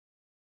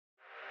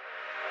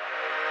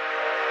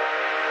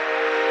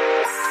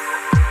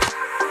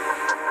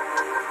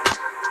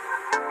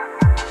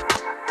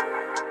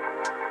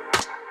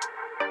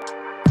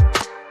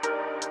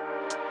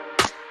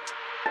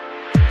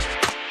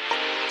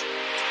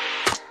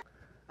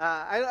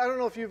I don't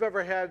know if you've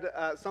ever had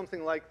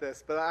something like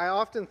this, but I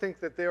often think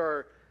that there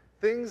are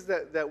things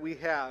that we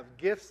have,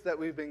 gifts that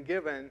we've been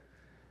given,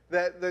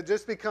 that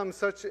just become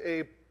such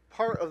a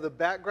part of the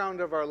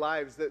background of our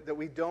lives that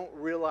we don't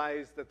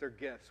realize that they're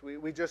gifts.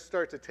 We just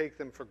start to take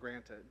them for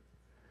granted.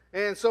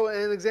 And so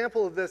an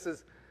example of this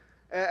is,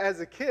 as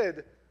a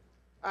kid,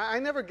 I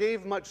never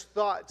gave much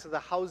thought to the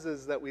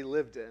houses that we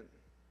lived in,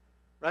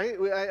 right?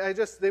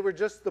 They were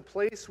just the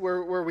place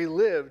where we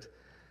lived.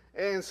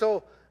 And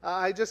so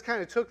I just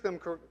kind of took them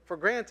for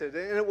granted.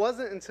 And it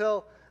wasn't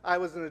until I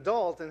was an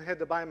adult and had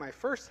to buy my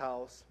first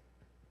house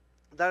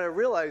that I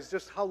realized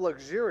just how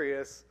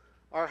luxurious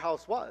our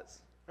house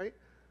was, right?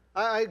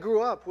 I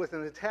grew up with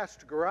an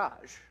attached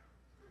garage.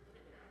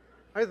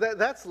 Right?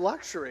 That's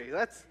luxury.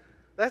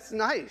 That's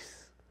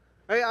nice.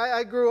 Right?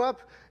 I grew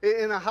up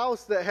in a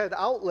house that had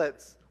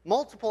outlets,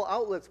 multiple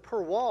outlets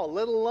per wall,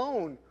 let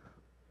alone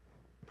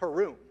per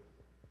room.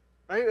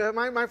 Right?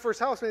 My first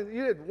house,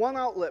 you had one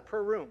outlet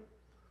per room.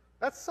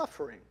 That's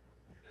suffering.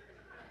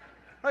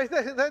 Right?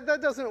 That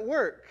doesn't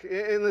work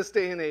in this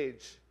day and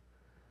age.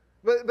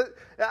 But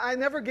I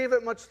never gave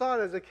it much thought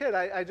as a kid.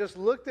 I just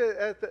looked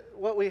at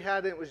what we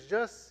had, and it was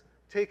just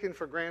taken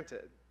for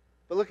granted.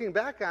 But looking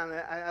back on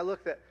it,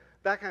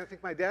 I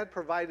think my dad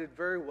provided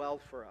very well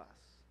for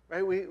us.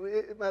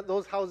 Right?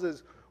 Those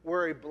houses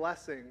were a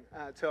blessing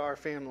to our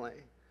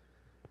family.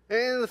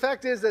 And the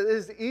fact is that it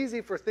is easy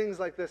for things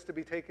like this to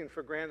be taken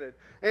for granted.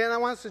 And I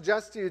want to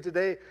suggest to you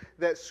today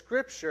that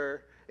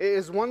Scripture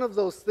is one of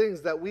those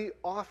things that we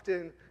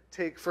often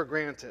take for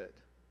granted.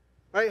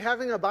 Right?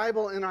 Having a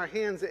Bible in our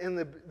hands and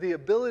the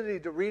ability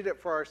to read it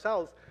for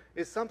ourselves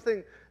is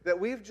something that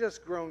we've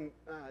just grown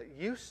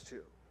used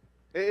to.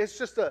 It's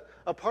just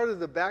a part of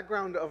the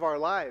background of our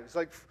lives.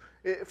 Like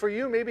for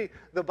you, maybe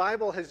the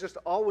Bible has just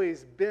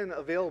always been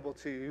available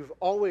to you. You've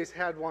always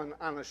had one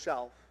on a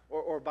shelf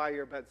or by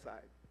your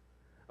bedside.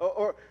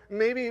 Or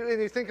maybe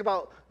when you think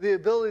about the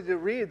ability to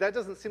read, that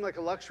doesn't seem like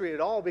a luxury at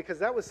all, because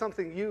that was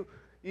something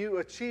you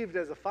achieved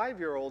as a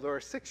 5-year-old or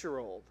a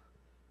 6-year-old.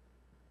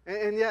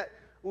 And yet,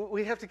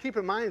 we have to keep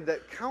in mind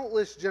that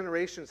countless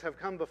generations have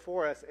come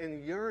before us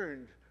and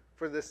yearned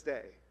for this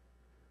day.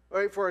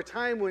 Right? For a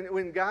time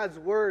when God's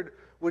Word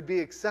would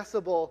be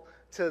accessible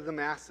to the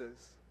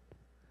masses.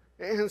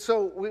 And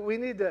so we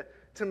need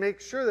to make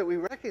sure that we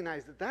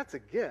recognize that that's a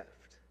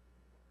gift.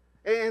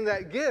 And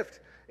that gift,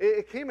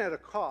 it came at a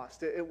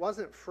cost. It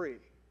wasn't free.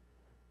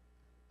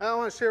 I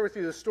want to share with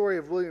you the story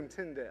of William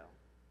Tyndale.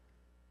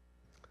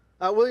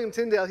 William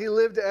Tyndale, he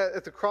lived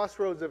at the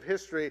crossroads of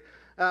history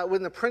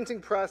when the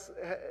printing press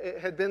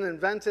had been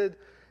invented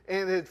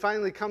and it had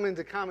finally come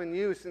into common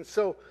use. And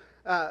so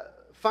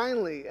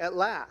finally, at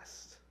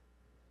last,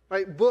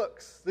 right,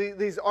 books,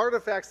 these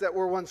artifacts that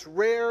were once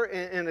rare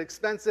and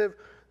expensive,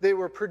 they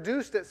were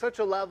produced at such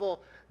a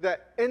level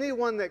that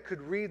anyone that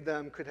could read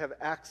them could have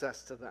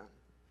access to them.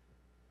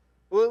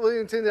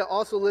 William Tyndale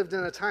also lived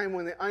in a time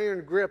when the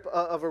iron grip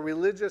of a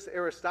religious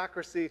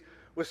aristocracy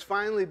was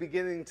finally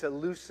beginning to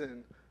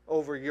loosen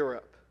over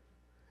Europe.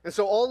 And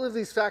so all of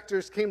these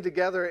factors came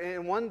together,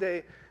 and one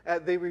day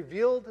they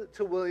revealed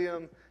to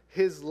William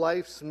his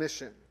life's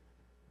mission.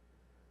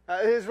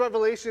 His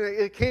revelation,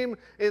 it came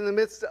in the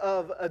midst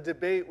of a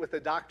debate with a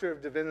doctor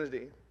of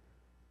divinity.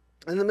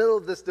 In the middle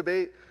of this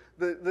debate,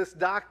 this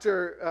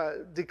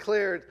doctor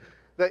declared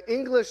that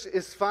English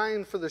is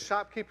fine for the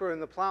shopkeeper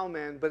and the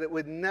plowman, but it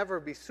would never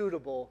be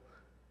suitable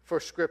for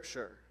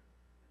Scripture.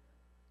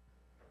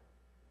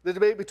 The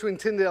debate between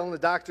Tyndale and the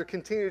doctor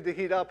continued to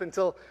heat up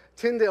until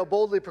Tyndale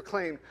boldly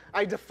proclaimed,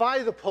 "I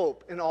defy the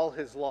Pope and all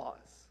his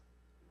laws.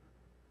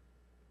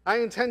 I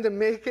intend to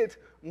make it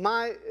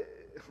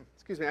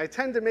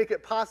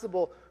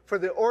possible for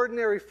the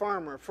ordinary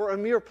farmer, for a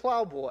mere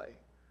plowboy,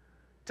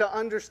 to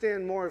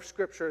understand more of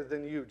Scripture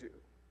than you do."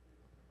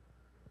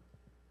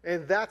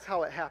 And that's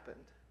how it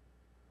happened.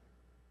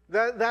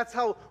 That's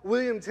how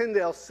William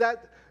Tyndale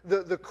set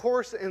the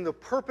course and the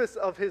purpose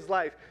of his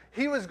life.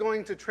 He was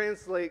going to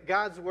translate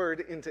God's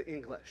Word into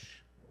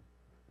English.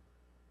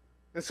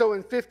 And so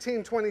in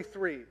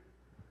 1523,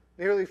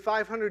 nearly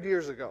 500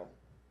 years ago,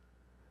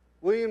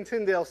 William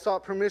Tyndale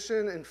sought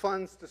permission and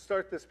funds to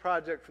start this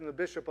project from the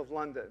Bishop of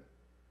London.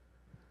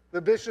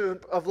 The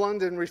Bishop of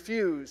London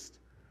refused.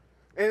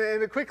 And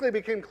it quickly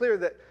became clear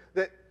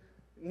that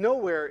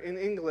nowhere in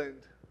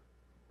England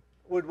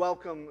would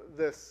welcome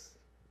this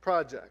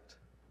project.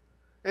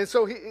 And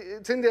so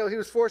Tyndale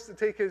was forced to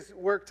take his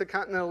work to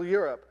continental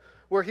Europe,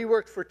 where he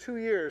worked for 2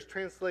 years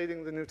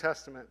translating the New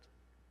Testament.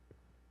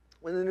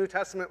 When the New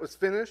Testament was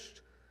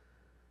finished,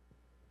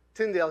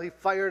 Tyndale, he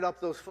fired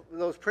up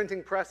those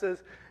printing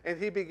presses, and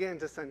he began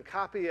to send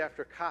copy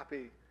after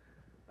copy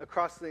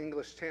across the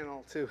English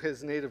Channel to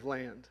his native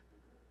land.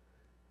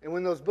 And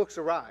when those books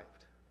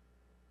arrived,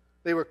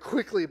 they were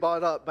quickly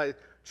bought up by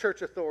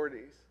church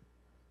authorities,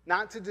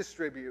 not to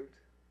distribute,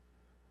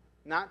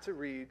 not to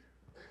read,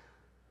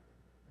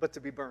 but to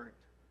be burned.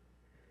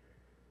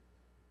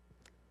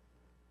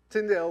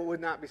 Tyndale would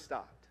not be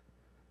stopped.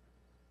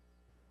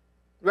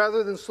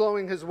 Rather than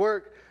slowing his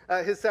work,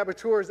 his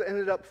saboteurs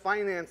ended up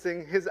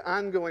financing his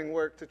ongoing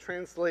work to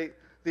translate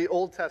the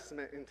Old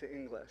Testament into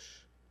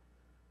English.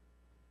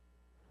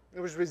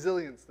 There was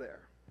resilience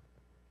there.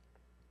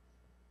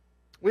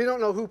 We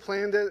don't know who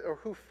planned it or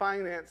who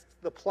financed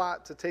the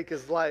plot to take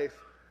his life,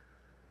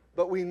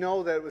 but we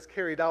know that it was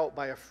carried out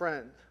by a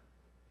friend,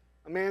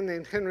 a man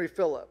named Henry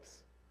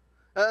Phillips,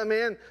 a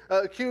man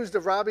accused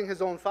of robbing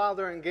his own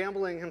father and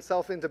gambling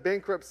himself into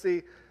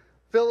bankruptcy.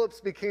 Phillips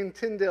became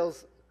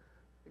Tyndale's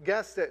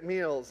guest at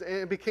meals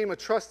and became a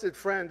trusted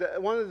friend,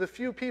 one of the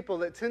few people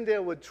that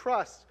Tyndale would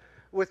trust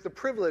with the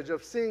privilege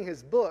of seeing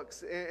his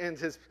books and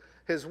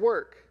his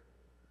work.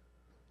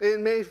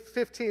 In May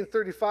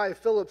 1535,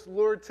 Phillips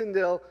lured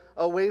Tyndale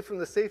away from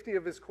the safety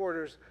of his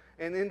quarters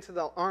and into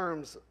the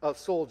arms of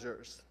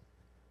soldiers.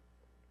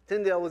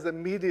 Tyndale was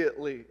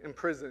immediately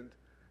imprisoned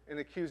and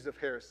accused of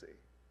heresy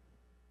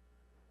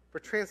for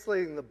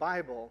translating the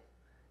Bible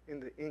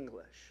into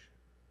English.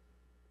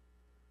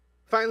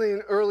 Finally,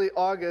 in early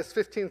August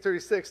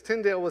 1536,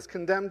 Tyndale was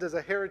condemned as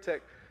a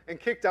heretic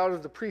and kicked out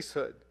of the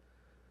priesthood,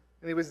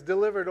 and he was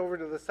delivered over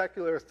to the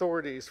secular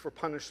authorities for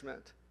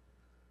punishment.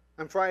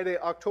 On Friday,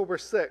 October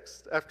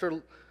 6th,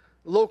 after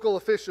local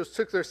officials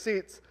took their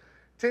seats,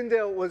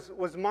 Tyndale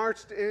was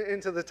marched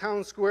into the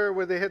town square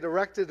where they had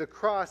erected a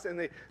cross,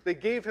 and they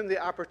gave him the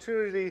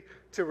opportunity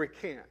to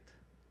recant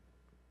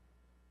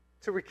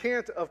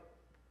of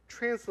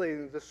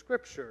translating the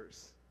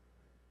scriptures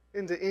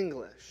into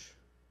English.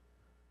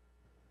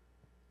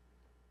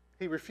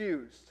 He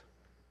refused,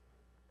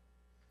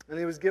 and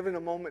he was given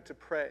a moment to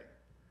pray.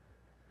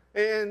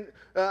 And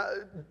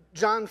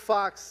John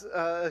Fox,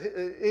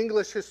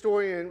 English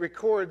historian,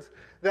 records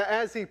that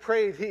as he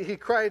prayed, he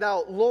cried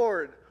out,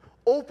 "Lord,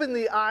 open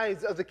the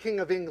eyes of the King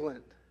of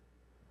England."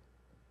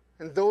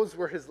 And those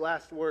were his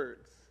last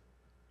words,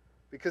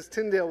 because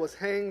Tyndale was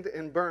hanged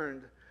and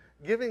burned,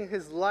 giving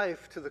his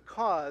life to the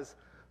cause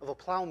of a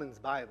plowman's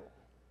Bible.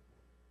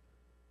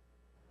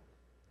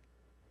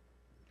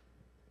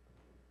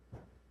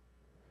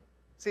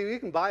 See, you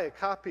can buy a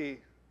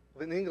copy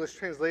of an English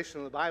translation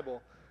of the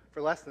Bible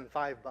for less than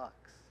 $5.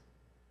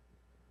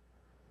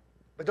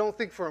 But don't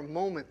think for a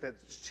moment that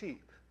it's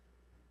cheap.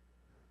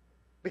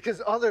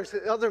 Because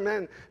other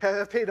men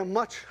have paid a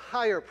much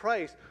higher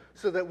price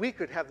so that we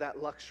could have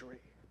that luxury.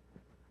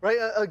 Right?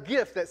 A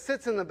gift that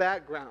sits in the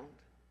background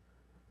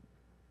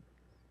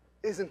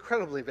is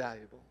incredibly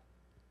valuable.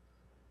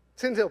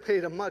 Tyndale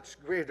paid a much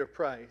greater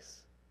price.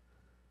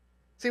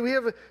 See, we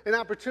have an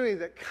opportunity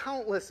that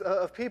countless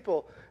of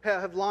people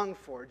have longed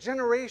for,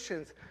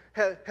 generations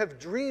have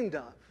dreamed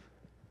of.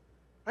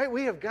 Right?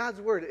 We have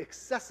God's Word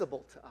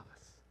accessible to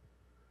us.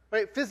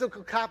 Right?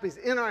 Physical copies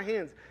in our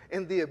hands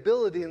and the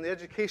ability and the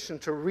education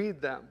to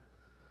read them.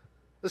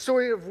 The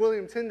story of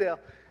William Tyndale,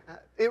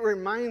 it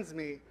reminds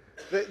me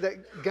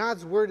that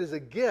God's Word is a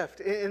gift,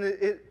 and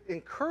it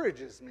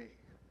encourages me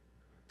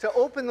to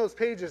open those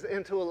pages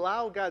and to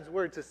allow God's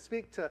Word to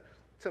speak to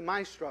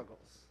my struggles.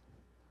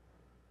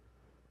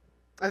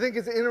 I think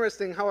it's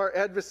interesting how our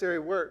adversary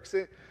works.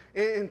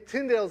 In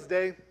Tyndale's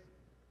day,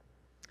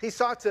 he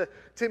sought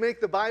to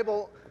make the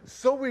Bible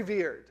so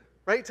revered,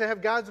 right? To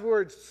have God's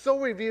Word so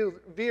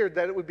revered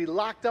that it would be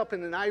locked up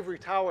in an ivory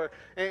tower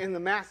and the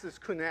masses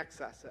couldn't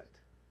access it.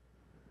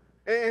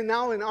 And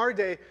now in our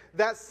day,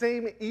 that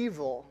same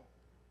evil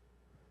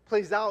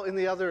plays out in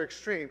the other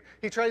extreme.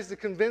 He tries to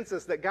convince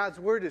us that God's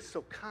Word is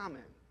so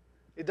common,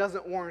 it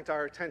doesn't warrant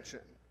our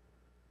attention.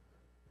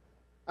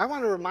 I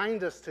want to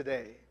remind us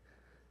today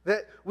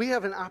that we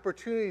have an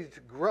opportunity to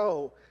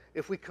grow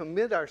if we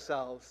commit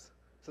ourselves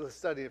to the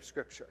study of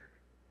Scripture.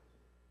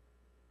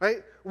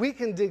 Right? We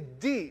can dig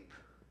deep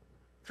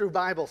through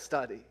Bible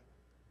study.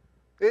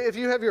 If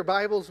you have your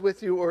Bibles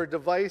with you or a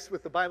device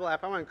with the Bible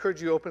app, I want to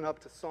encourage you to open up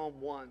to Psalm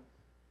 1.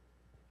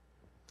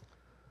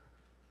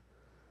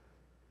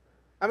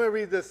 I'm going to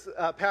read this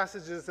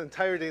passage in its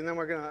entirety, and then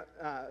we're going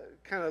to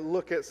kind of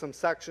look at some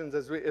sections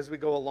as we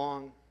go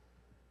along.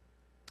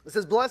 It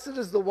says, "Blessed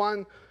is the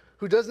one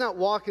who does not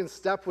walk in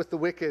step with the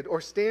wicked,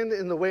 or stand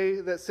in the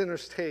way that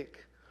sinners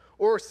take,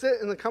 or sit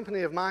in the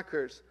company of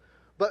mockers,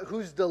 but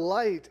whose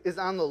delight is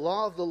on the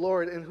law of the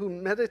Lord, and who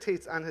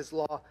meditates on his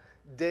law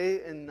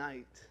day and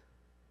night."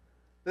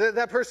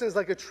 That person is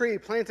like a tree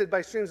planted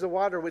by streams of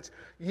water, which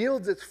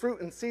yields its fruit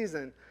in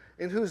season,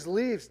 and whose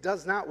leaves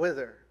does not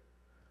wither.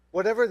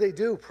 Whatever they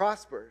do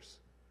prospers.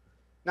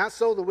 Not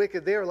so the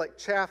wicked. They are like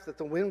chaff that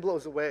the wind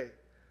blows away.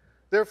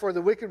 Therefore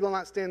the wicked will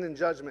not stand in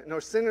judgment,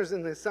 nor sinners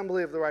in the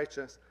assembly of the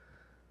righteous.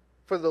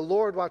 For the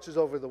Lord watches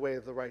over the way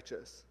of the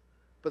righteous,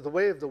 but the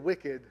way of the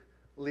wicked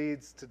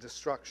leads to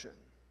destruction.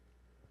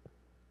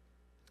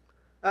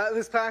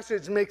 This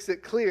passage makes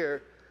it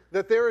clear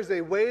that there is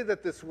a way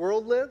that this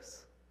world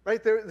lives,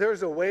 right?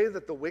 There's a way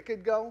that the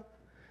wicked go,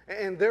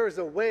 and there is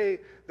a way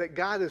that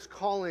God is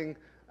calling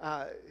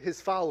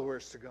his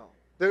followers to go.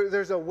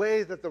 There's a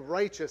way that the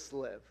righteous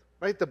live,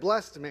 right? The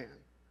blessed man.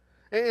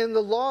 And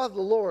the law of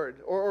the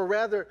Lord, or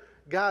rather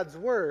God's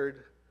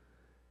Word,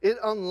 it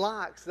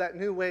unlocks that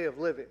new way of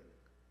living.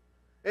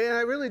 And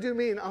I really do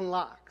mean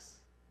unlocks.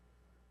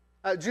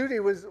 Judy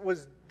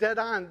was dead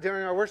on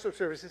during our worship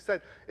service. He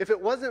said, if it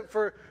wasn't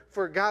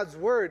for God's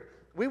word,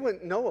 we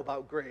wouldn't know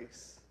about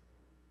grace.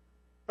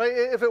 Right?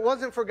 If it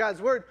wasn't for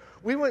God's word,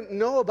 we wouldn't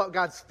know about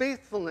God's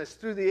faithfulness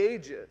through the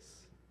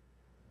ages.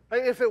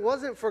 Right? If it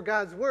wasn't for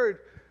God's word,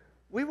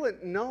 we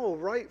wouldn't know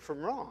right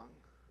from wrong.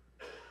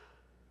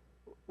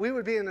 We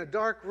would be in a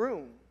dark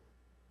room,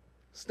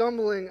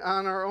 stumbling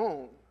on our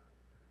own.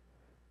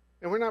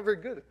 And we're not very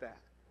good at that.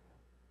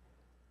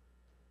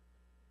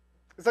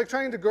 It's like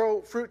trying to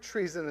grow fruit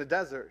trees in the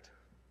desert.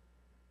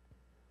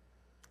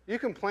 You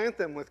can plant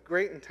them with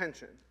great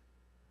intention,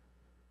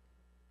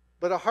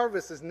 but a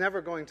harvest is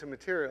never going to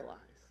materialize.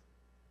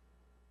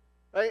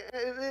 Right?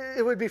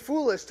 It would be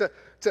foolish to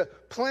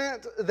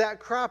plant that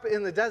crop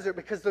in the desert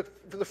because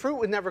the fruit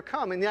would never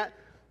come. And yet,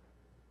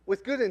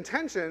 with good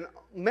intention,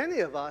 many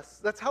of us,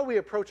 that's how we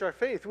approach our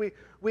faith.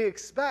 We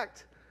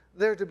expect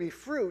there to be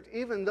fruit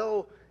even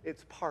though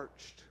it's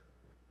parched.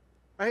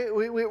 Right?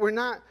 We're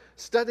not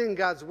studying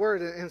God's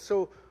word, and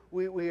so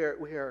we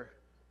are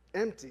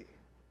empty.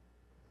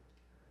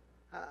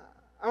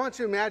 I want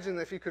you to imagine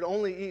if you could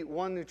only eat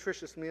one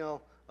nutritious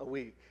meal a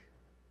week.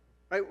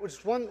 Right?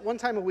 Just one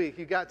time a week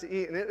you got to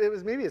eat, and it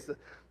was maybe it's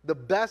the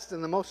best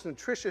and the most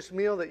nutritious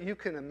meal that you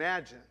can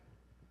imagine.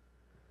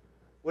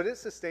 Would it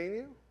sustain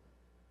you?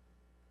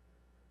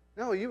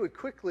 No, you would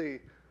quickly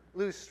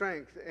lose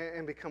strength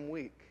and become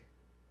weak.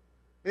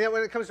 And yet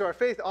when it comes to our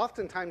faith,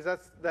 oftentimes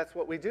that's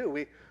what we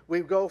do. We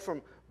go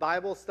from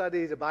Bible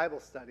study to Bible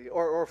study,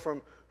 or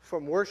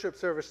from worship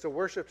service to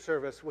worship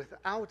service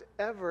without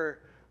ever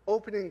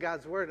opening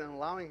God's word and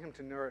allowing him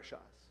to nourish us.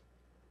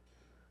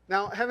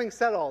 Now, having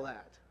said all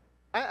that,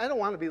 I don't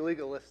want to be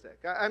legalistic.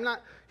 I'm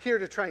not here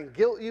to try and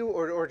guilt you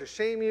or to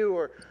shame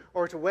you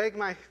or to wag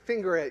my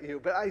finger at you,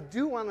 but I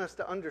do want us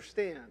to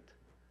understand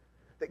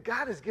that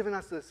God has given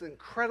us this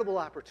incredible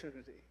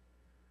opportunity.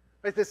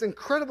 Right? This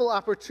incredible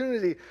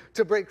opportunity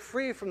to break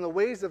free from the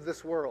ways of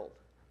this world.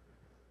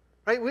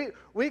 Right?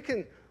 We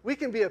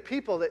can be a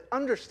people that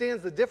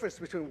understands the difference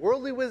between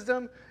worldly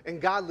wisdom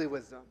and godly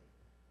wisdom.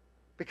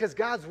 Because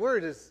God's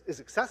word is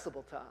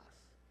accessible to us.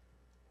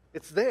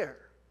 It's there.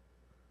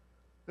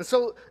 And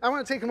so I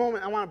want to take a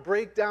moment. I want to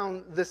break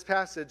down this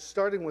passage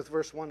starting with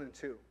verse 1 and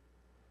 2.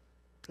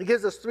 He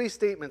gives us three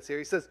statements here.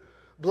 He says,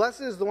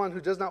 "Blessed is the one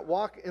who does not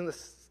walk in the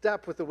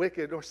step with the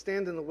wicked, nor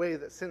stand in the way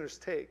that sinners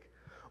take,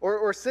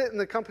 or sit in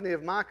the company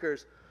of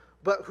mockers,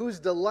 but whose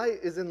delight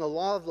is in the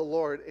law of the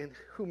Lord, and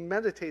who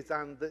meditates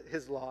on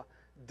his law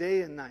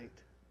day and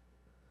night."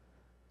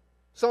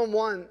 Psalm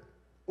 1,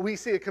 we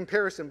see a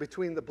comparison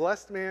between the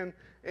blessed man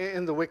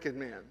and the wicked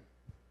man.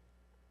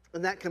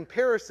 And that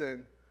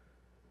comparison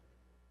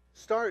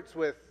starts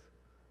with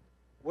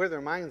where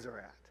their minds are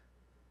at.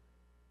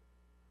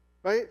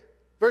 Right?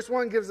 Verse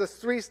 1 gives us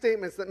three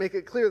statements that make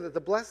it clear that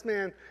the blessed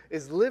man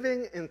is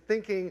living and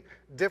thinking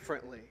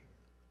differently.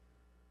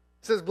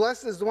 It says,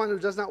 "Blessed is the one who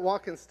does not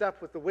walk in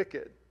step with the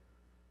wicked."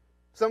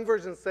 Some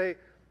versions say,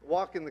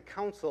 walk in the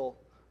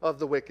counsel of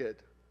the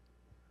wicked.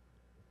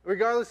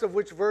 Regardless of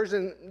which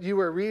version you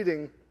are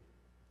reading,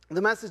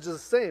 the message is the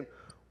same.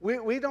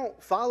 We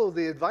don't follow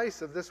the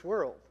advice of this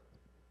world.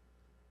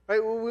 Right?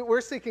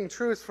 We're seeking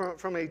truth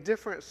from a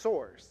different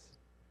source.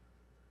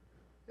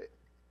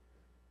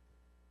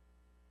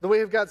 The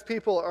way of God's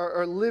people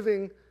are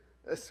living,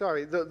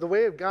 the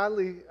way of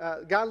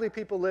godly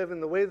people live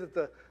and the way that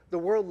the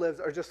world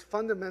lives are just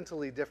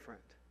fundamentally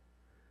different.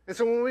 And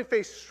so when we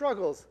face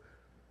struggles,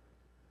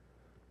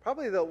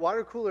 probably the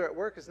water cooler at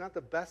work is not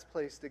the best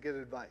place to get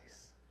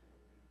advice.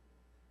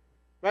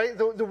 Right?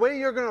 The way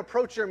you're going to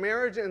approach your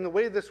marriage and the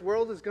way this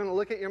world is going to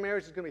look at your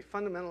marriage is going to be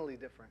fundamentally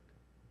different.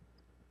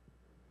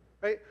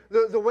 Right?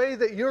 The way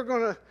that you're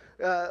going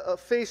to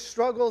face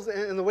struggles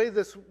and the way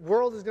this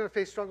world is going to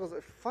face struggles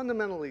are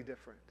fundamentally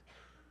different.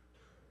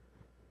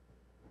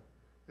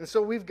 And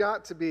so we've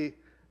got to be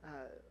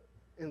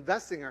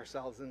investing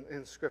ourselves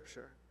in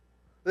Scripture.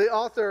 The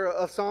author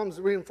of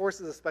Psalms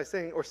reinforces this by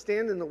saying, or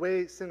stand in the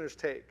way sinners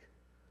take.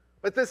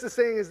 What this is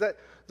saying is that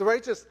the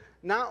righteous,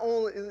 not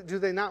only do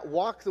they not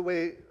walk the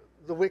way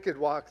the wicked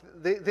walk,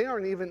 they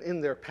aren't even in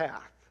their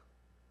path.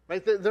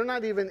 Right? They're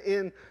not even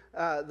in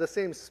the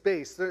same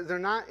space. They're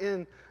not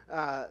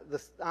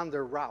on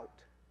their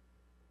route.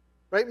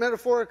 Right?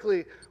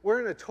 Metaphorically, we're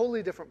in a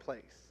totally different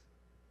place.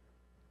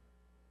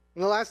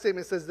 And the last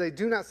statement says, they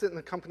do not sit in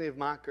the company of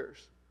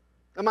mockers.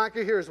 A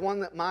mocker here is one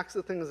that mocks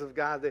the things of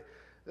God.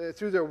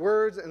 Through their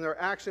words and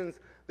their actions,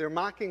 they're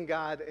mocking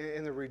God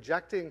and they're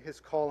rejecting his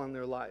call on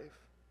their life.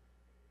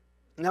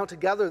 Now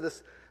together,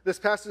 this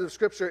passage of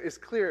Scripture is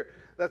clear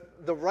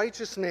that the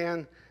righteous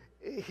man,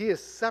 he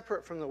is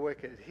separate from the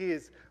wicked. He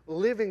is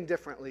living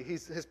differently.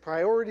 His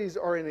priorities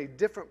are in a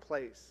different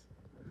place.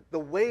 The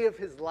way of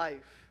his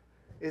life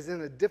is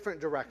in a different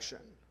direction.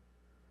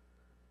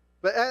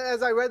 But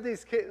as I read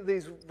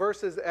these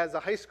verses as a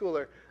high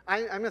schooler,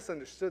 I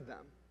misunderstood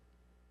them.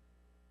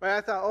 Right?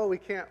 I thought, we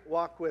can't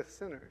walk with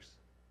sinners.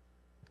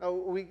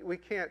 We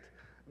can't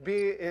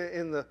be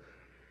in the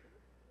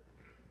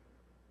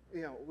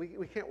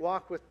we can't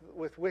walk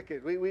with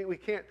wicked. We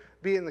can't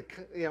be in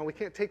the, we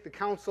can't take the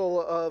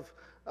counsel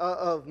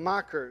of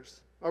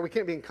mockers, or we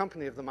can't be in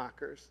company of the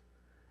mockers.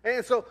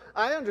 And so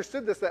I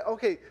understood this, that,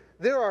 okay,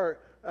 there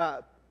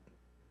are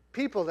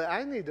people that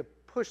I need to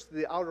push to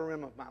the outer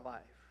rim of my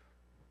life.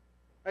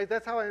 Right?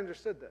 That's how I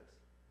understood this.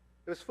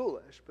 It was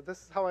foolish, but this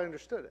is how I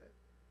understood it.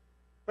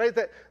 Right?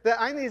 That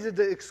I needed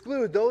to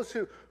exclude those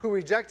who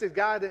rejected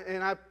God,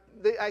 and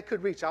I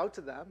could reach out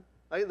to them.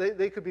 Right?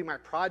 They could be my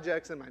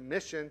projects and my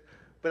mission,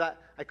 but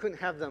I couldn't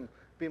have them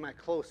be my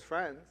close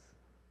friends.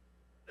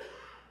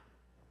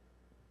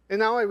 And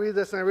now I read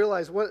this and I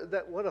realize what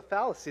a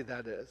fallacy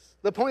that is.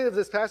 The point of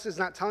this passage is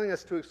not telling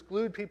us to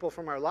exclude people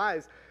from our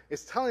lives.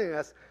 It's telling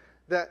us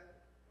that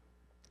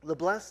the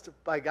blessed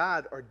by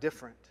God are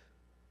different.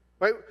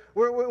 Right?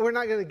 We're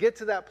not going to get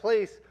to that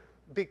place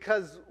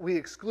because we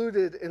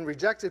excluded and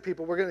rejected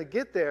people. We're going to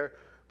get there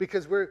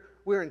because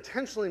we're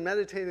intentionally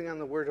meditating on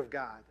the Word of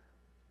God.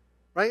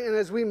 Right? And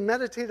as we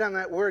meditate on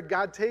that Word,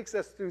 God takes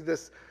us through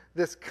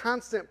this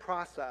constant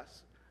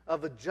process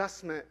of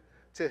adjustment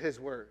to His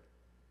Word.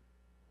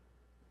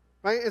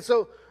 Right? And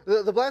so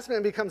the blessed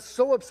man becomes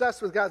so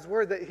obsessed with God's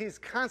Word that he's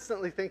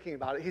constantly thinking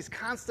about it. He's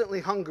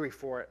constantly hungry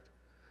for it.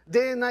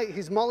 Day and night,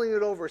 he's mulling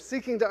it over,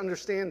 seeking to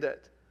understand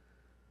it.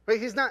 Right?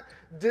 He's not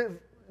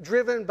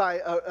driven by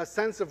a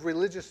sense of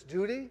religious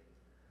duty.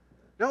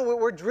 No,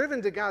 we're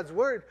driven to God's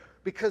Word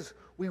because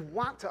we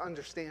want to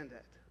understand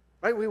it.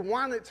 Right? We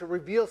want it to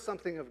reveal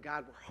something of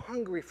God. We're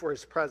hungry for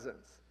His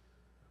presence.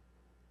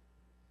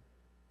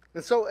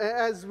 And so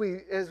as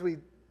we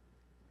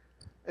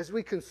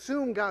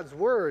consume God's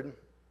Word,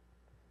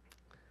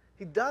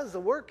 He does the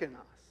work in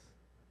us.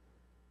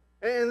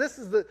 And this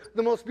is the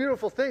most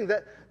beautiful thing,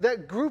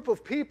 that group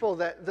of people,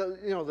 that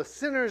the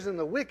sinners and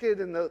the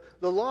wicked and the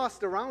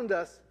lost around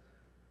us,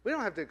 we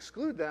don't have to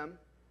exclude them.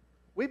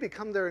 We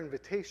become their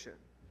invitation.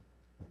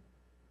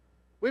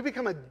 We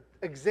become an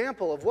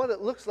example of what it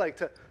looks like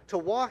to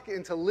walk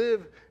and to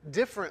live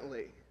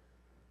differently.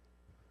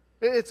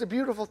 It's a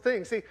beautiful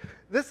thing. See,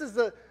 this is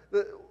the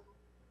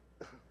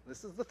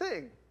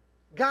thing.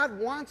 God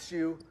wants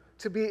you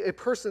to be a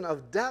person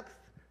of depth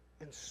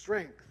and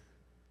strength.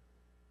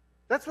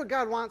 That's what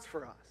God wants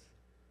for us.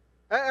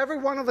 Every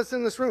one of us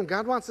in this room,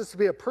 God wants us to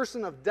be a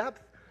person of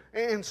depth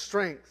and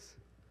strength.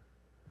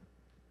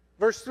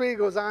 Verse 3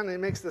 goes on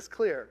and makes this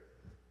clear.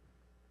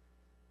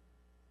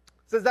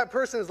 It says, that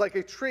person is like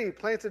a tree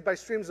planted by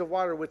streams of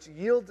water, which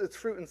yields its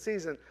fruit in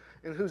season,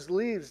 and whose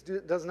leaves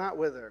does not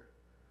wither.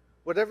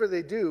 Whatever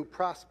they do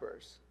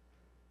prospers.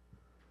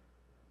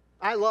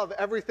 I love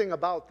everything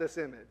about this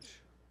image.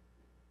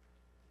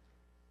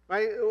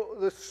 Right?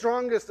 The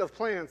strongest of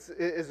plants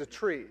is a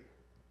tree.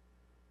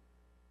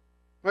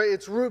 Right?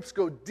 Its roots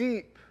go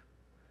deep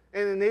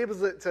and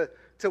enables it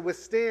to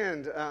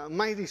withstand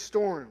mighty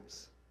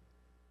storms.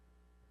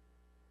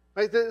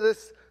 Right?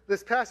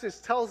 This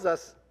passage tells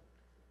us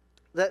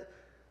that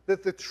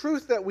the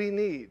truth that we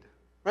need,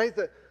 right?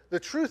 The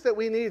truth that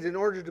we need in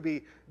order to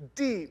be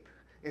deep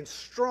and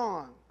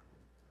strong,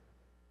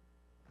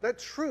 that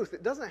truth,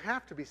 it doesn't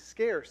have to be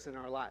scarce in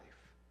our life.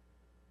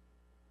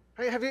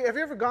 Right? Have you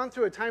ever gone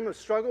through a time of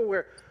struggle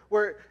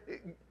where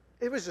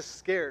it was just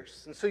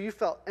scarce, and so you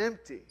felt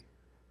empty?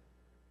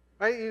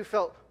 Right? You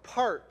felt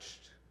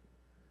parched.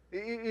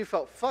 You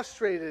felt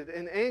frustrated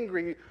and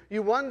angry.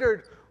 You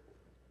wondered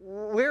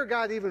where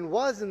God even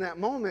was in that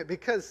moment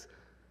because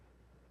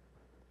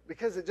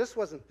it just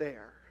wasn't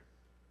there.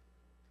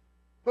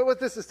 But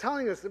what this is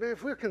telling us, I mean,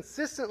 if we're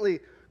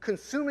consistently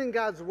consuming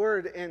God's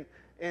Word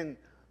and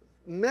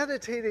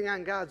meditating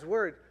on God's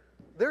Word,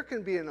 there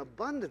can be an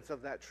abundance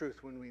of that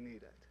truth when we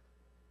need it.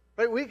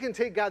 Right? We can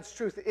take God's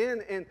truth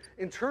in and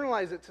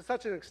internalize it to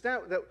such an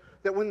extent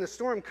that when the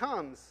storm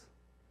comes,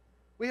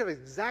 we have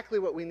exactly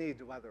what we need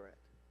to weather it.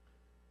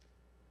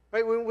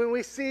 Right? When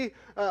we see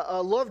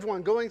a loved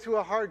one going through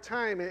a hard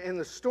time and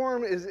the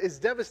storm is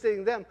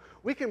devastating them,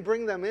 we can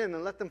bring them in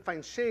and let them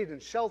find shade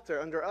and shelter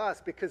under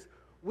us because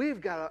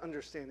we've got an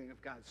understanding of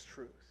God's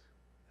truth.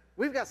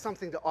 We've got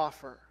something to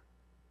offer.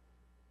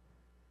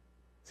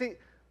 See,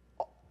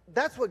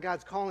 that's what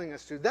God's calling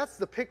us to. That's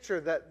the picture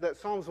that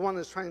Psalms 1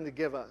 is trying to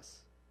give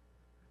us.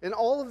 And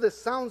all of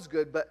this sounds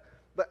good, but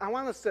I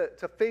want us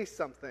to face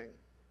something.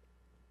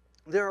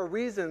 There are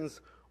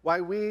reasons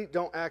why we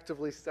don't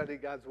actively study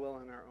God's will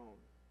on our own.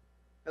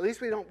 At least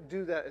we don't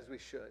do that as we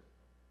should.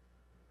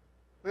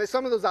 I mean,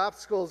 some of those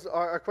obstacles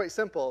are quite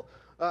simple.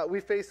 We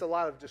face a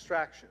lot of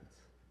distractions.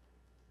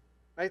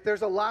 Right?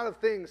 There's a lot of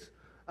things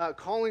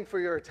calling for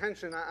your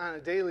attention on a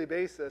daily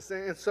basis.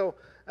 And so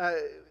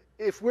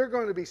if we're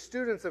going to be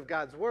students of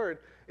God's Word,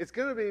 it's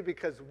going to be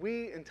because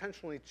we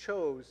intentionally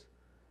chose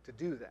to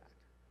do that.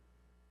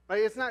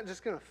 Right? It's not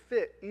just going to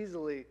fit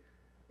easily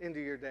into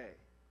your day.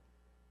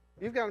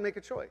 You've got to make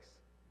a choice.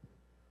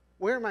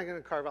 Where am I going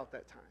to carve out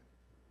that time?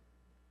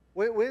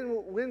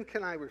 When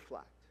can I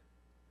reflect?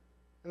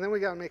 And then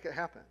we got to make it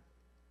happen.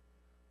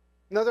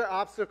 Another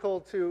obstacle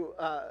to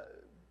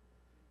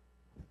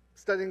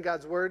studying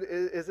God's Word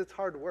is it's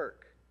hard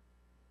work.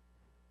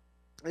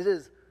 It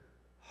is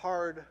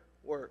hard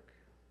work.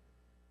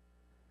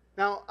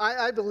 Now,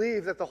 I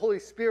believe that the Holy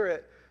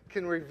Spirit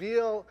can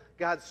reveal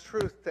God's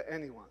truth to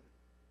anyone,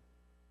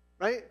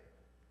 right?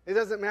 It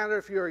doesn't matter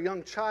if you're a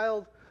young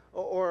child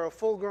or a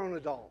full-grown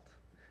adult.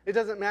 It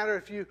doesn't matter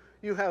if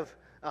you have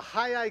a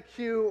high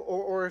IQ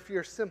or if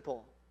you're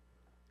simple.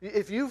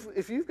 If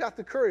you've got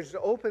the courage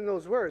to open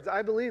those words,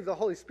 I believe the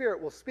Holy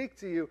Spirit will speak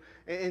to you,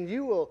 and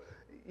you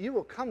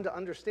will come to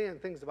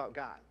understand things about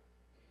God,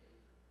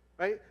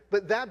 right?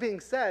 But that being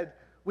said,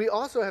 we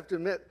also have to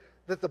admit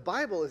that the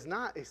Bible is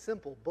not a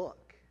simple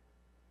book,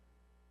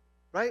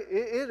 right?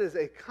 It is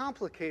a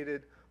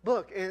complicated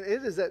book, and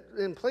it is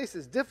in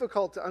places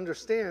difficult to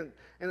understand,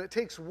 and it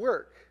takes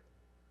work.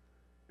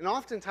 And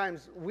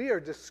oftentimes we are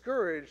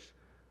discouraged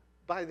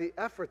by the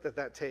effort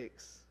that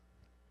takes.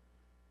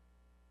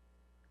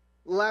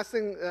 The last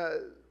thing,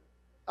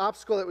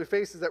 obstacle that we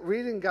face is that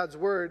reading God's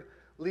Word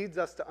leads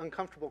us to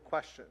uncomfortable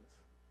questions.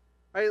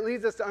 Right? It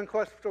leads us to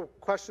uncomfortable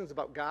questions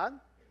about God.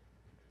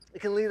 It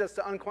can lead us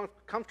to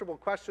uncomfortable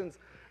questions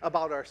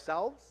about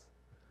ourselves.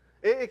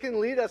 It can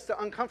lead us to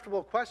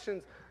uncomfortable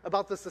questions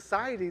about the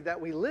society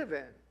that we live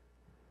in.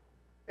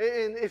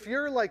 And if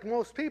you're like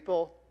most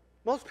people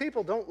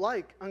don't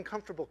like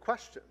uncomfortable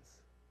questions.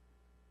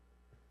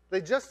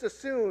 They just as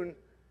soon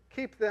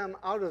keep them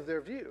out of their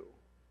view.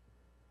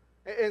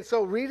 And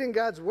so reading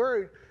God's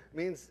Word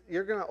means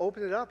you're going to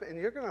open it up and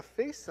you're going to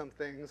face some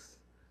things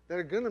that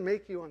are going to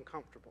make you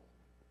uncomfortable.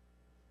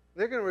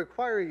 They're going to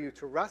require you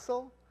to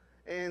wrestle,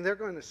 and they're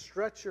going to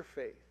stretch your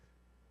faith.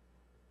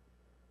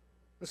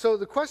 And so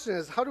the question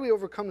is, how do we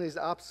overcome these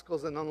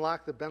obstacles and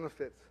unlock the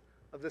benefits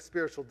of this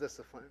spiritual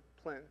discipline?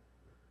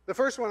 The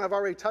first one I've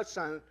already touched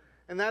on,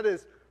 and that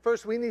is,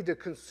 first, we need to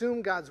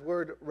consume God's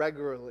Word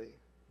regularly.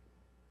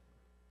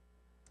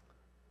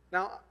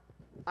 Now,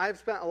 I've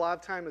spent a lot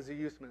of time as a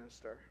youth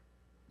minister,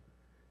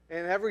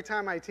 and every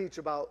time I teach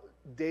about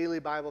daily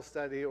Bible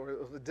study or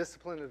the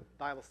discipline of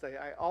Bible study,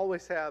 I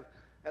always have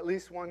at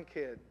least one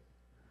kid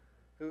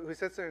who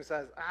sits there and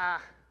says,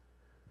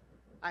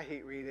 I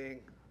hate reading.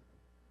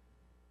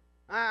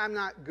 I'm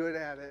not good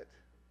at it.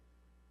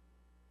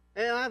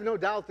 And I have no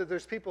doubt that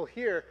there's people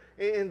here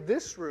in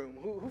this room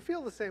who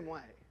feel the same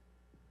way,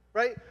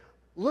 right?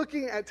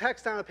 Looking at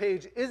text on a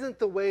page isn't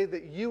the way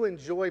that you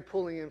enjoy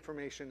pulling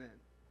information in,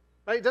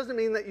 right? It doesn't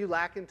mean that you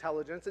lack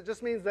intelligence. It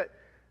just means that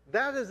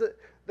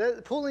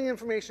pulling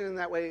information in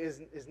that way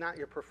is not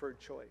your preferred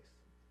choice.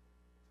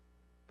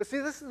 But see,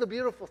 this is the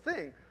beautiful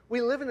thing. We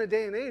live in a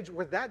day and age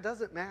where that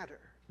doesn't matter,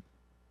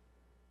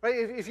 right?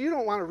 If you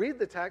don't want to read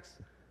the text,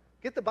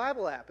 get the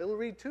Bible app. It'll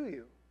read to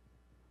you.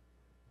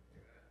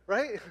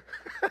 Right?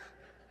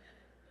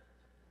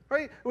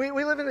 Right? We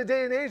live in a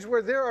day and age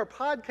where there are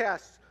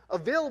podcasts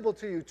available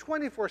to you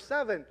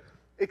 24/7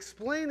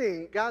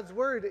 explaining God's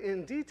Word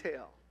in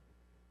detail.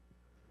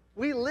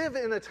 We live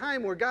in a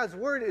time where God's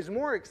Word is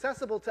more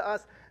accessible to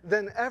us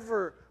than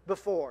ever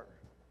before.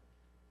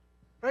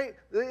 Right?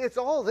 It's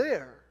all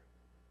there.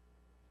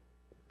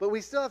 But we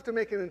still have to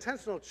make an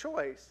intentional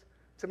choice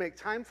to make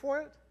time for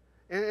it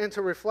and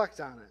to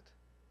reflect on it.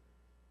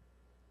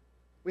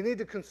 We need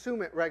to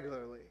consume it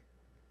regularly.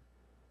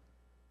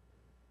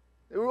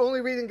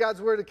 Only reading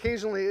God's Word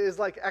occasionally is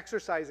like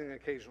exercising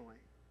occasionally.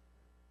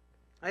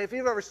 If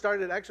you've ever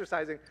started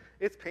exercising,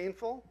 it's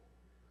painful.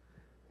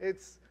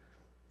 It's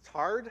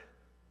hard.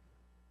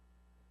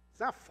 It's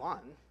not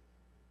fun.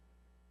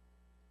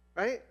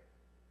 Right?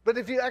 But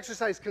if you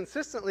exercise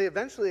consistently,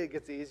 eventually it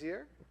gets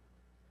easier.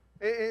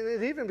 And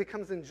it even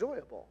becomes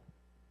enjoyable.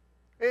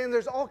 And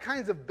there's all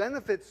kinds of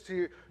benefits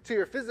to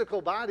your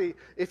physical body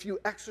if you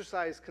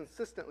exercise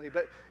consistently.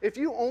 But if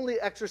you only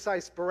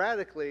exercise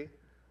sporadically,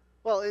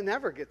 well, it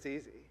never gets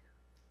easy.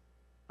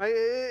 Right?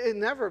 It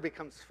never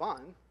becomes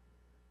fun.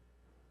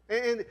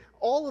 And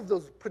all of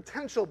those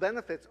potential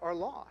benefits are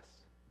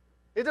lost.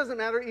 It doesn't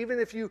matter even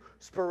if you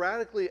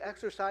sporadically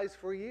exercise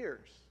for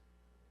years.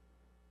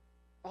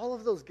 All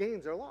of those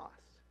gains are lost.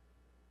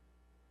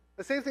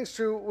 The same thing's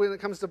true when it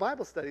comes to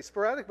Bible study.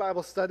 Sporadic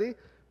Bible study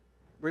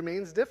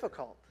remains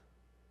difficult.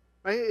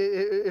 Right?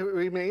 It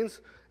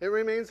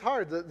remains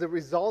hard. The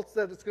results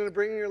that it's going to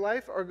bring in your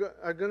life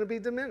are going to be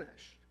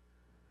diminished.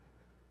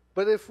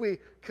 But if we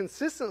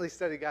consistently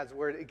study God's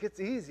Word, it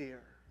gets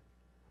easier.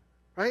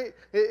 Right?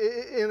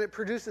 And it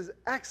produces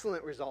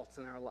excellent results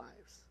in our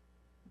lives.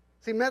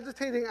 See,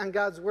 meditating on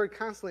God's Word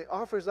constantly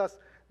offers us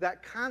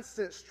that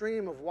constant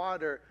stream of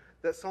water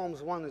that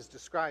Psalms 1 is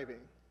describing.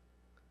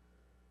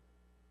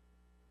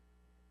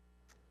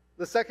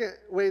 The second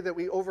way that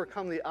we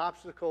overcome the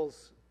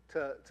obstacles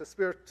to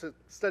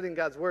studying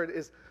God's Word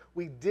is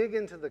we dig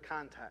into the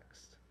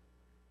context.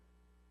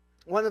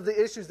 One of the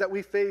issues that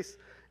we face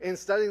in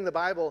studying the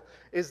Bible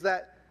is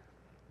that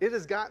it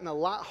has gotten a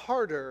lot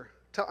harder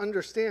to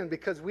understand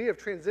because we have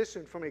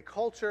transitioned from a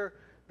culture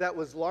that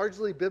was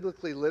largely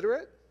biblically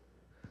literate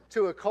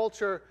to a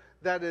culture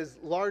that is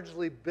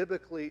largely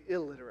biblically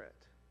illiterate.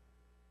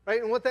 Right?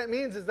 And what that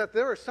means is that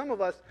there are some of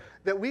us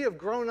that we have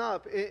grown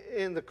up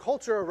in the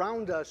culture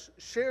around us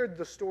shared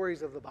the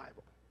stories of the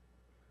Bible.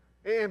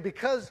 And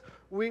because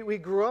we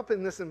grew up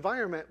in this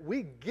environment,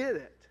 we get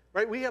it.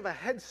 right? We have a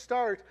head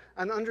start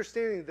on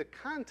understanding the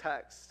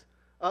context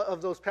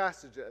of those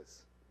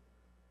passages.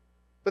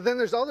 But then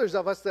there's others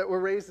of us that were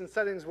raised in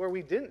settings where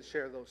we didn't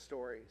share those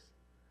stories.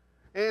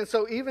 And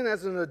so even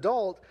as an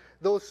adult,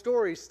 those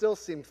stories still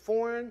seem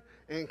foreign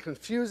and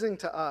confusing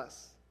to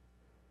us.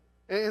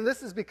 And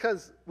this is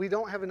because we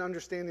don't have an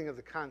understanding of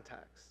the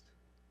context.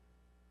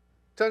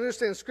 To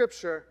understand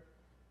Scripture,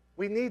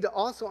 we need to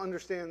also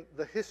understand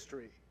the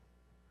history.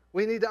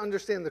 We need to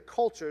understand the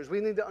cultures. We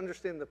need to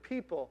understand the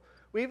people.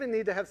 We even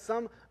need to have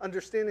some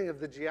understanding of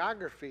the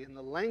geography and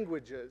the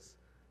languages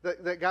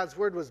that God's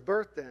Word was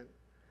birthed in.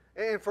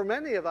 And for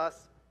many of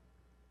us,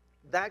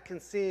 that can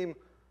seem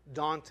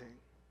daunting.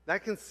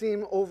 That can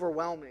seem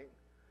overwhelming.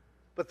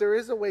 But there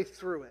is a way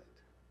through it.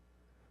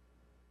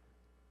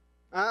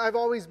 I've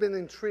always been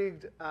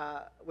intrigued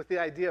with the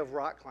idea of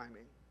rock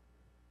climbing.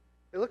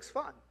 It looks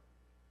fun,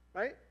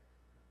 right?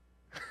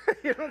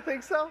 You don't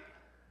think so?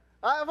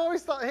 I've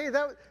always thought, hey,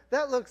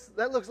 that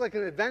looks like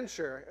an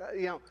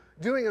adventure,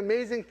 doing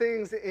amazing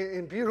things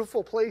in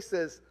beautiful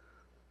places.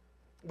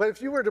 But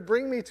if you were to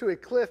bring me to a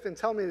cliff and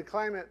tell me to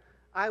climb it,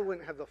 I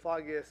wouldn't have the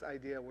foggiest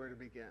idea where to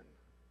begin,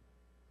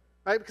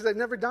 right? Because I've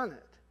never done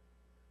it.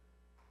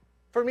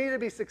 For me to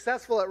be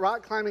successful at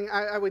rock climbing,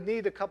 I would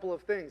need a couple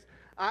of things.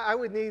 I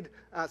would need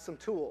some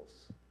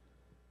tools.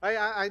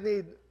 I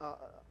need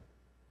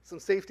some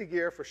safety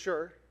gear for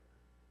sure,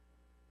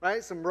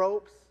 right? Some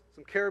ropes,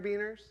 some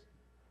carabiners,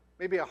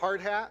 maybe a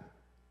hard hat.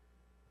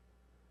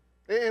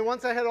 And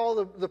once I had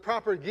all the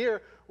proper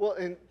gear,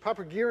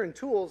 and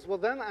tools,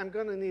 then I'm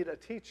going to need a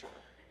teacher.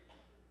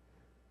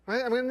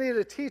 Right? I'm going to need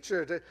a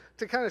teacher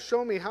to kind of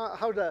show me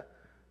how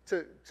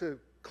to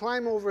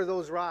climb over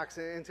those rocks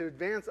and to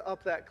advance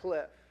up that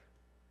cliff.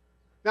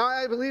 Now,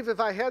 I believe if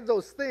I had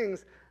those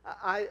things,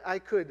 I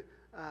could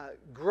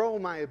grow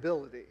my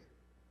ability.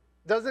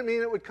 Doesn't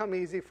mean it would come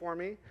easy for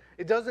me.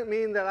 It doesn't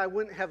mean that I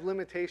wouldn't have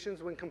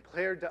limitations when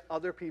compared to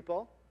other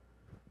people.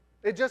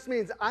 It just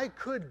means I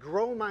could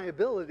grow my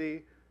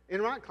ability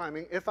in rock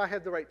climbing if I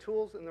had the right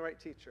tools and the right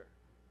teacher.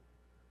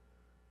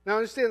 Now,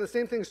 understand the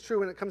same thing is true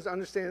when it comes to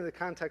understanding the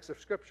context of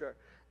Scripture.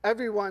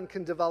 Everyone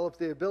can develop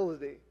the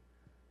ability,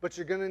 but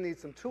you're going to need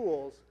some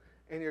tools,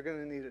 and you're going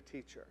to need a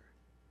teacher.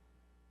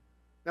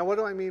 Now, what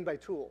do I mean by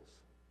tools?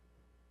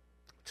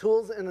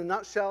 Tools, in a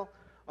nutshell,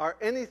 are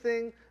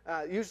anything,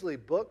 usually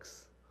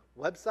books,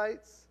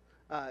 websites,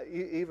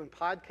 even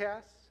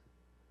podcasts,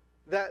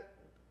 that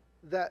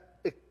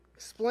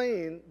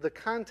explain the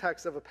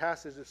context of a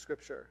passage of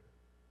Scripture.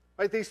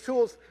 Right? These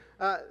tools,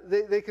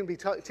 they can be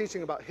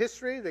teaching about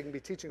history, they can be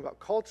teaching about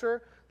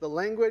culture, the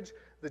language,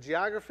 the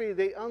geography.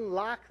 They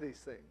unlock these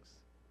things.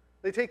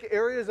 They take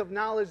areas of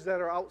knowledge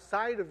that are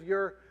outside of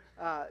your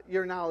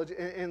knowledge,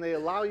 and they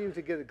allow you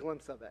to get a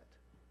glimpse of it.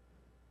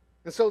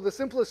 And so the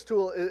simplest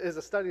tool is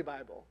a study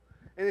Bible.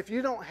 And if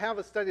you don't have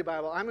a study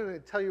Bible, I'm going to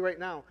tell you right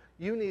now,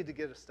 you need to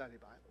get a study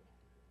Bible.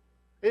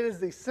 It is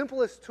the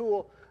simplest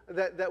tool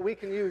that we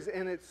can use,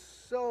 and it's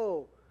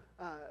so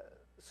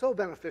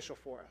beneficial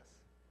for us.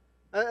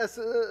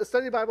 A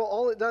study Bible,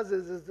 all it does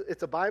is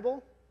it's a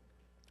Bible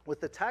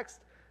with the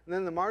text, and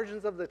then the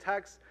margins of the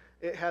text,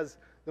 it has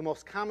the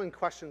most common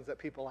questions that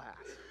people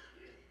ask.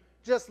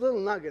 Just little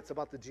nuggets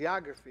about the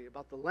geography,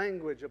 about the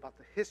language, about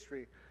the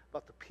history,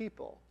 about the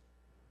people,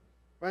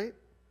 right?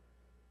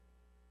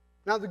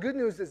 Now, the good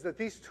news is that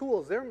these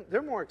tools,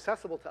 they're more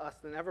accessible to us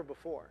than ever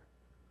before.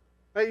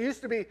 Right? It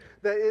used to be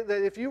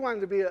that if you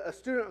wanted to be a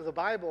student of the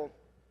Bible,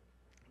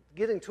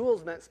 getting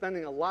tools meant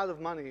spending a lot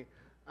of money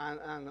on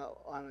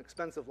an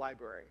expensive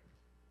library.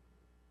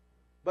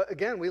 But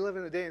again, we live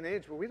in a day and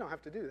age where we don't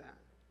have to do that.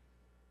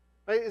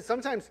 Right?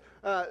 Sometimes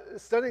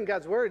studying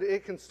God's Word,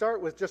 it can start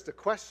with just a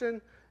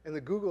question in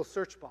the Google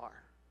search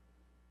bar.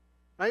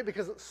 Right?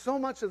 Because so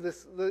much of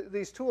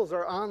these tools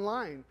are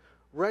online,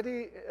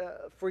 ready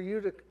for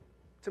you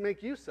to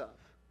make use of.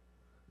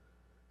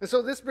 And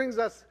so this brings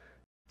us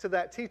to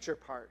that teacher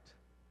part.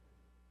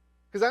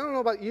 Because I don't know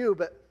about you,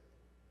 but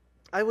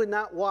I would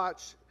not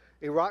watch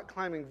a rock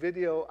climbing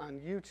video on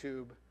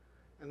YouTube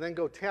and then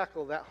go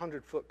tackle that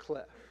 100-foot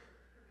cliff.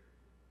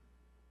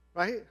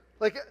 Right?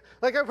 Like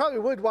I probably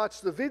would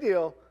watch the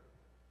video,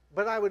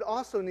 but I would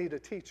also need a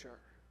teacher.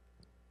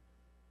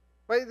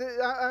 Right?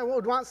 I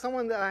would want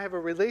someone that I have a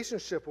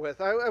relationship with.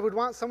 I would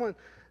want someone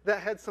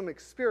that had some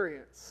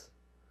experience.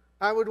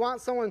 I would want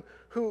someone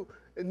who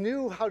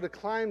knew how to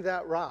climb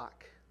that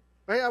rock.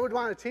 Right? I would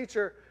want a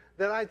teacher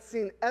that I'd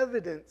seen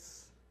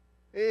evidence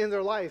in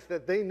their life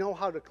that they know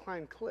how to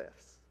climb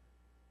cliffs.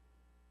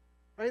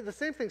 Right? The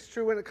same thing's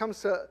true when it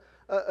comes to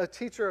a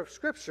teacher of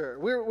Scripture.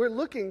 We're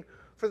looking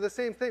for the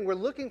same thing. We're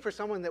looking for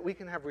someone that we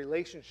can have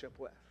relationship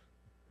with.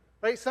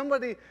 Right?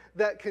 Somebody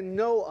that can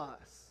know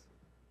us.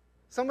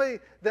 Somebody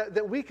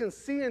that we can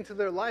see into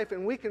their life,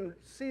 and we can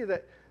see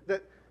that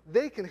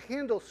they can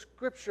handle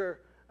Scripture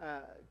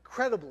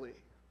credibly.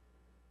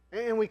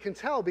 And we can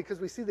tell because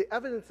we see the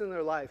evidence in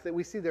their life, that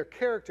we see their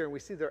character and we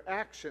see their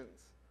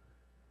actions.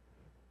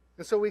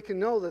 And so we can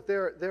know that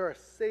they're a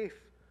safe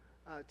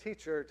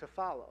teacher to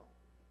follow.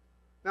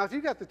 Now, if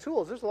you've got the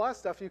tools, there's a lot of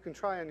stuff you can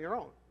try on your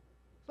own.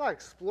 There's a lot of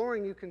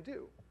exploring you can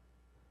do.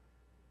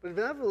 But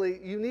inevitably,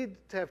 you need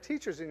to have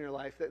teachers in your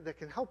life that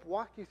can help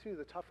walk you through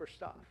the tougher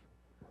stuff,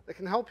 that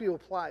can help you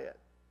apply it.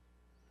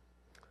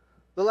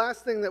 The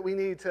last thing that we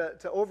need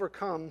to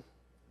overcome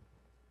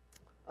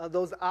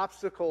those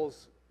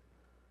obstacles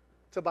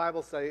to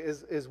Bible study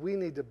is we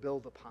need to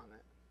build upon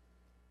it.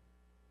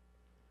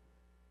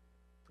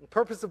 The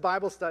purpose of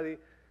Bible study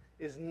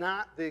is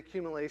not the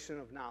accumulation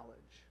of knowledge.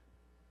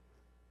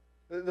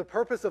 The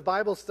purpose of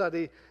Bible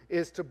study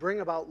is to bring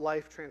about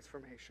life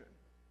transformation.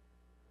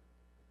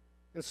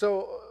 And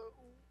so,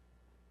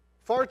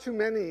 far too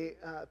many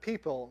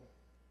people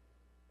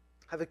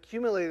have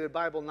accumulated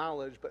Bible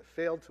knowledge but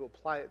failed to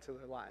apply it to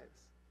their lives.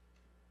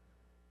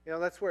 You know,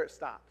 that's where it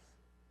stops.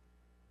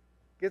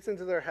 Gets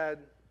into their head,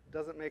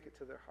 doesn't make it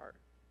to their heart.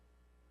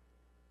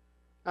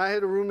 I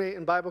had a roommate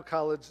in Bible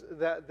college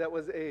that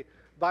was a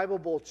Bible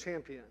Bowl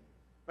champion,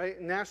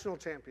 right? National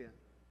champion.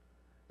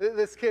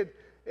 This kid,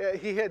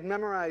 he had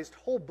memorized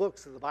whole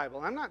books of the Bible.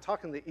 And I'm not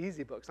talking the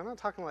easy books. I'm not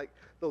talking like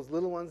those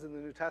little ones in the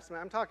New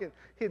Testament. I'm talking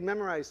he had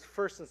memorized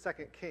 1st and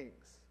 2nd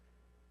Kings,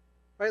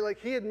 right? Like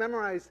he had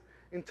memorized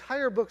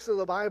entire books of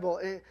the Bible,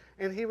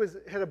 and he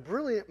had a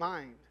brilliant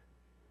mind.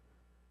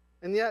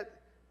 And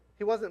yet,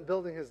 he wasn't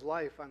building his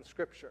life on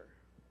Scripture.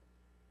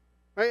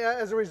 Right?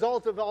 As a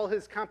result of all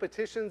his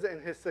competitions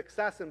and his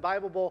success in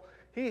Bible Bowl,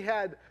 he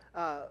had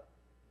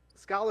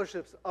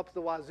scholarships up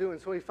the wazoo.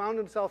 And so he found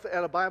himself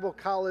at a Bible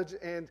college,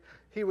 and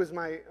he was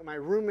my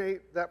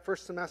roommate that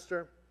first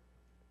semester.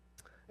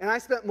 And I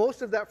spent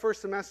most of that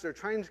first semester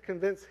trying to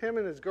convince him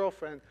and his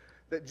girlfriend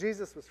that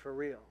Jesus was for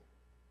real.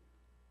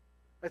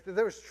 Right? That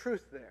there was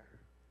truth there.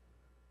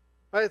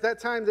 Right? At that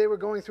time, they were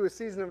going through a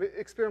season of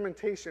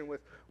experimentation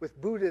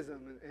with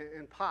Buddhism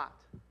and pot.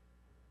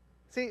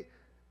 See,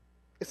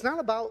 it's not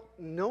about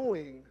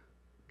knowing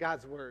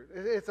God's Word.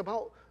 It's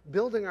about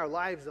building our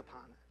lives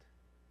upon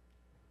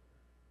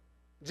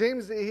it.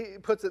 James, he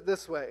puts it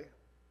this way.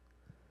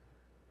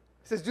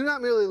 He says, do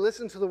not merely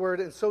listen to the Word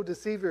and so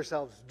deceive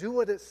yourselves. Do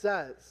what it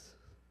says.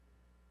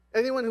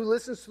 Anyone who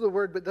listens to the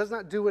Word but does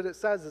not do what it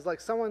says is like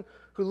someone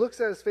who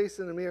looks at his face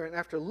in the mirror and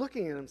after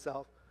looking at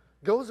himself,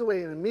 goes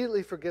away and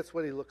immediately forgets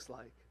what he looks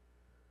like.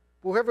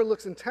 Whoever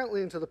looks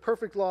intently into the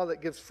perfect law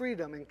that gives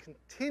freedom and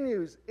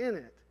continues in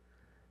it,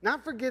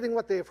 not forgetting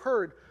what they have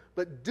heard,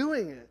 but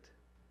doing it,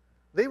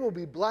 they will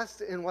be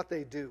blessed in what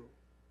they do.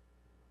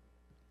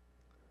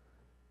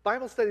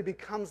 Bible study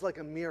becomes like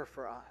a mirror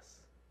for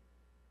us.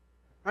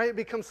 Right? It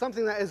becomes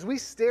something that as we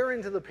stare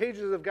into the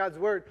pages of God's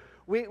Word,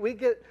 we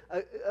get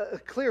a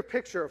clear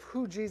picture of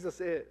who Jesus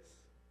is.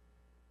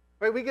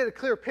 Right? We get a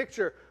clear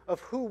picture of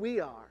who we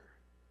are.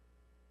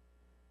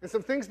 And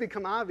some things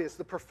become obvious.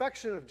 The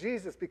perfection of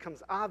Jesus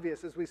becomes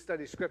obvious as we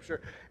study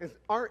Scripture. And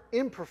our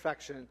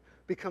imperfection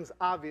becomes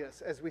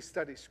obvious as we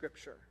study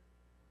Scripture.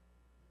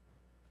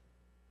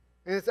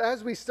 And it's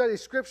as we study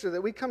Scripture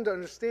that we come to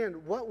understand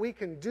what we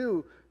can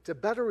do to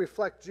better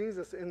reflect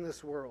Jesus in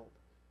this world.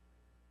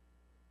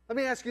 Let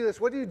me ask you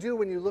this. What do you do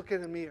when you look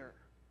in a mirror?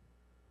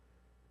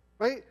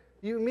 Right?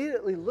 You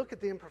immediately look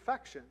at the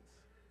imperfections.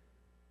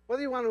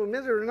 Whether you want to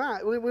admit it or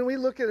not, when we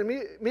look at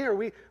a mirror,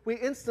 we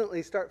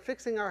instantly start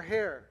fixing our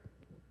hair.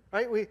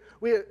 Right?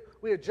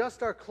 We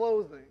adjust our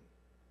clothing.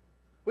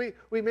 We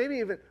maybe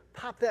even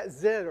pop that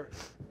zit or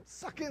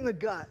suck it in the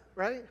gut,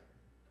 right?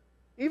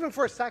 Even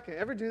for a second.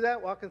 Ever do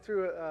that walking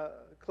through a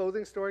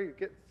clothing store? You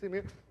get to the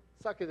mirror,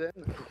 suck it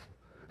in.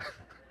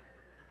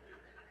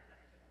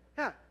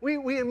 Yeah,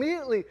 we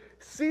immediately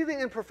see the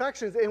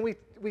imperfections and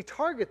we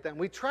target them.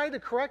 We try to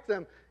correct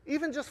them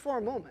even just for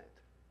a moment.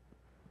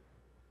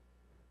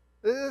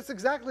 That's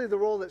exactly the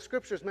role that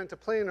Scripture is meant to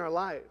play in our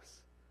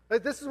lives.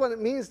 Right? This is what it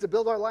means to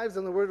build our lives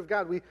on the Word of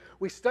God.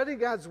 We study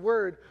God's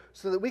Word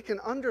so that we can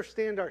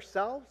understand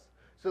ourselves,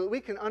 so that we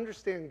can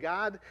understand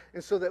God,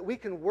 and so that we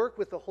can work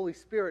with the Holy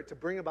Spirit to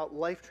bring about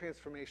life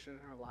transformation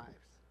in our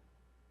lives.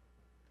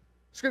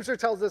 Scripture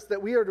tells us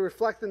that we are to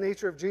reflect the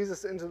nature of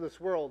Jesus into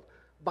this world.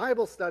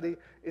 Bible study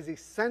is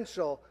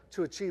essential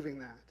to achieving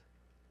that.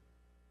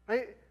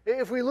 Right?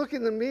 If we look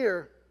in the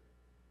mirror,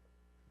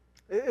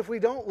 if we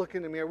don't look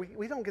in the mirror,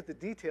 we don't get the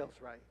details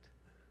right.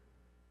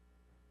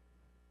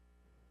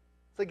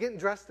 It's like getting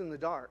dressed in the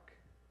dark.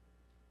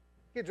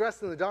 You get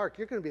dressed in the dark,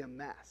 you're going to be a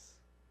mess.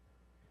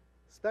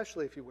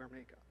 Especially if you wear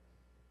makeup.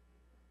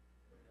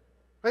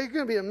 Right? You're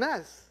going to be a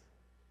mess.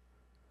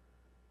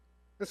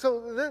 And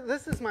so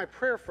this is my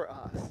prayer for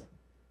us.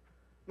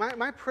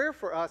 My prayer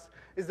for us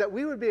is that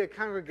we would be a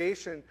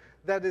congregation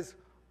that is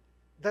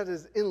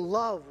in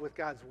love with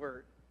God's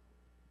Word.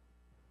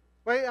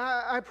 Right?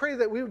 I pray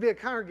that we would be a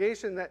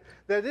congregation that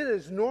it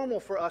is normal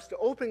for us to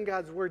open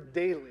God's Word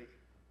daily.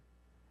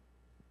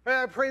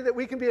 Right? I pray that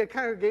we can be a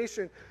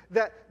congregation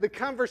that the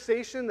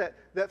conversation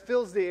that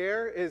fills the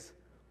air is,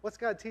 what's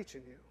God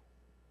teaching you?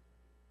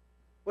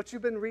 What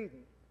you've been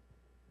reading?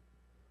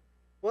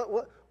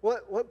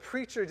 What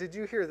preacher did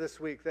you hear this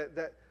week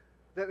that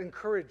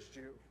encouraged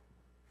you?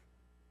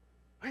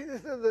 Right?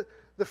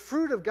 The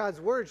fruit of God's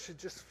Word should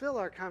just fill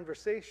our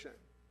conversation.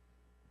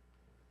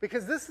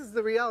 Because this is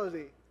the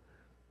reality.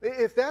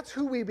 If that's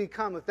who we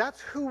become, if that's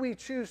who we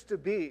choose to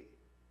be,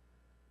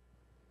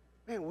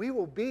 man, we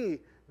will be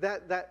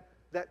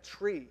that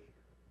tree,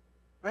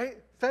 right?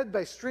 Fed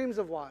by streams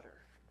of water.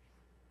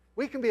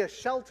 We can be a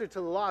shelter to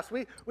the lost.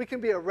 We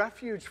can be a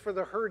refuge for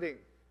the hurting.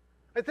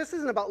 Right? This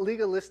isn't about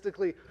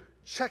legalistically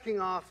checking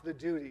off the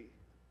duty,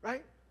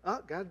 right? Oh,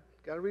 got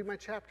to read my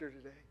chapter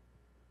today.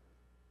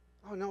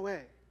 Oh, no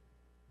way.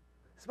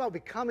 It's about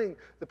becoming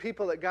the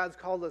people that God's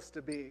called us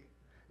to be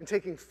and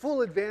taking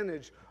full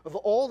advantage of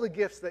all the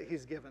gifts that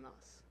he's given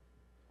us.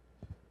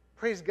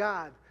 Praise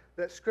God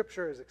that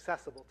Scripture is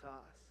accessible to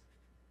us.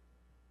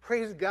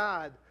 Praise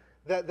God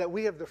that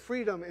we have the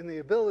freedom and the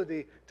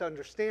ability to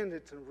understand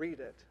it, to read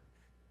it.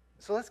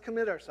 So let's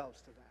commit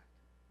ourselves to that.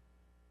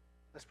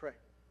 Let's pray.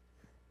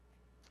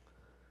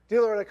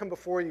 Dear Lord, I come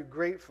before you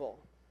grateful.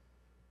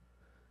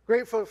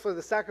 Grateful for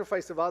the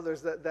sacrifice of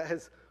others that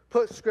has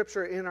put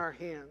Scripture in our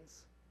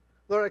hands.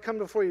 Lord, I come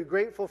before you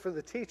grateful for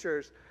the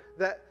teachers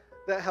that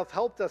have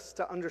helped us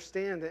to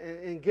understand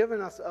and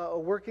given us a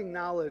working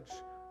knowledge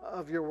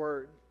of your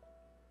word.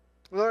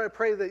 Lord, I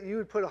pray that you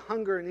would put a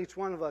hunger in each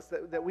one of us,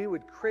 that we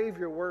would crave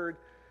your word.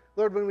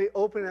 Lord, when we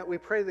open it, we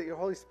pray that your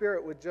Holy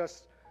Spirit would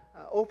just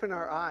open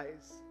our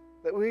eyes,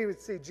 that we would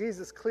see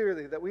Jesus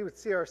clearly, that we would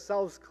see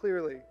ourselves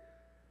clearly.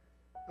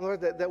 And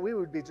Lord, that we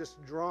would be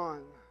just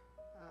drawn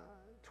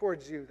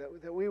towards you,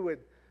 that we would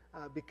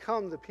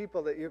become the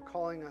people that you're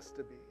calling us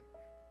to be.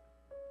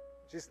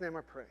 In Jesus' name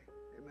I pray.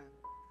 Amen.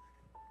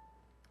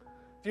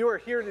 If you are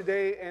here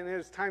today and it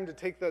is time to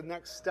take the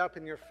next step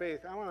in your faith,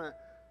 I want to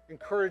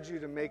encourage you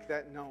to make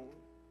that known.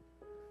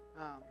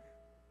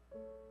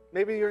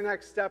 Maybe your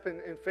next step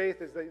in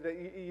faith is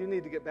that you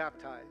need to get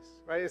baptized,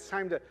 right? It's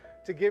time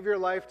to give your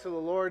life to the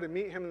Lord and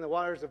meet him in the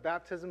waters of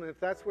baptism. And if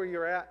that's where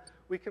you're at,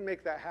 we can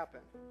make that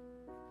happen.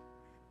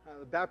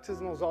 The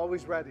baptismal is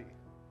always ready.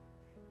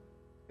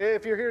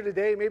 If you're here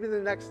today, maybe the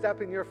next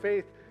step in your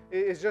faith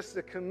is just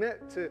to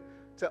commit to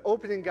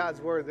opening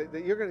God's Word,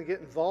 that you're going to get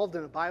involved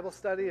in a Bible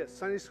study, a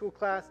Sunday school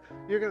class.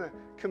 You're going to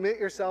commit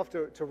yourself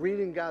to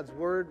reading God's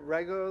Word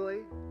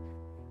regularly.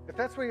 If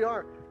that's where you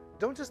are,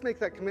 don't just make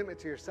that commitment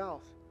to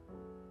yourself.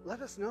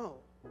 Let us know.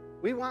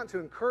 We want to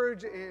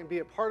encourage and be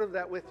a part of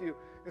that with you.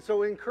 And so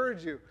we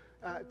encourage you,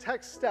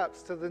 text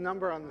steps to the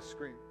number on the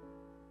screen.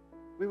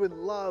 We would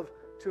love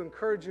to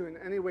encourage you in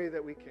any way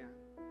that we can.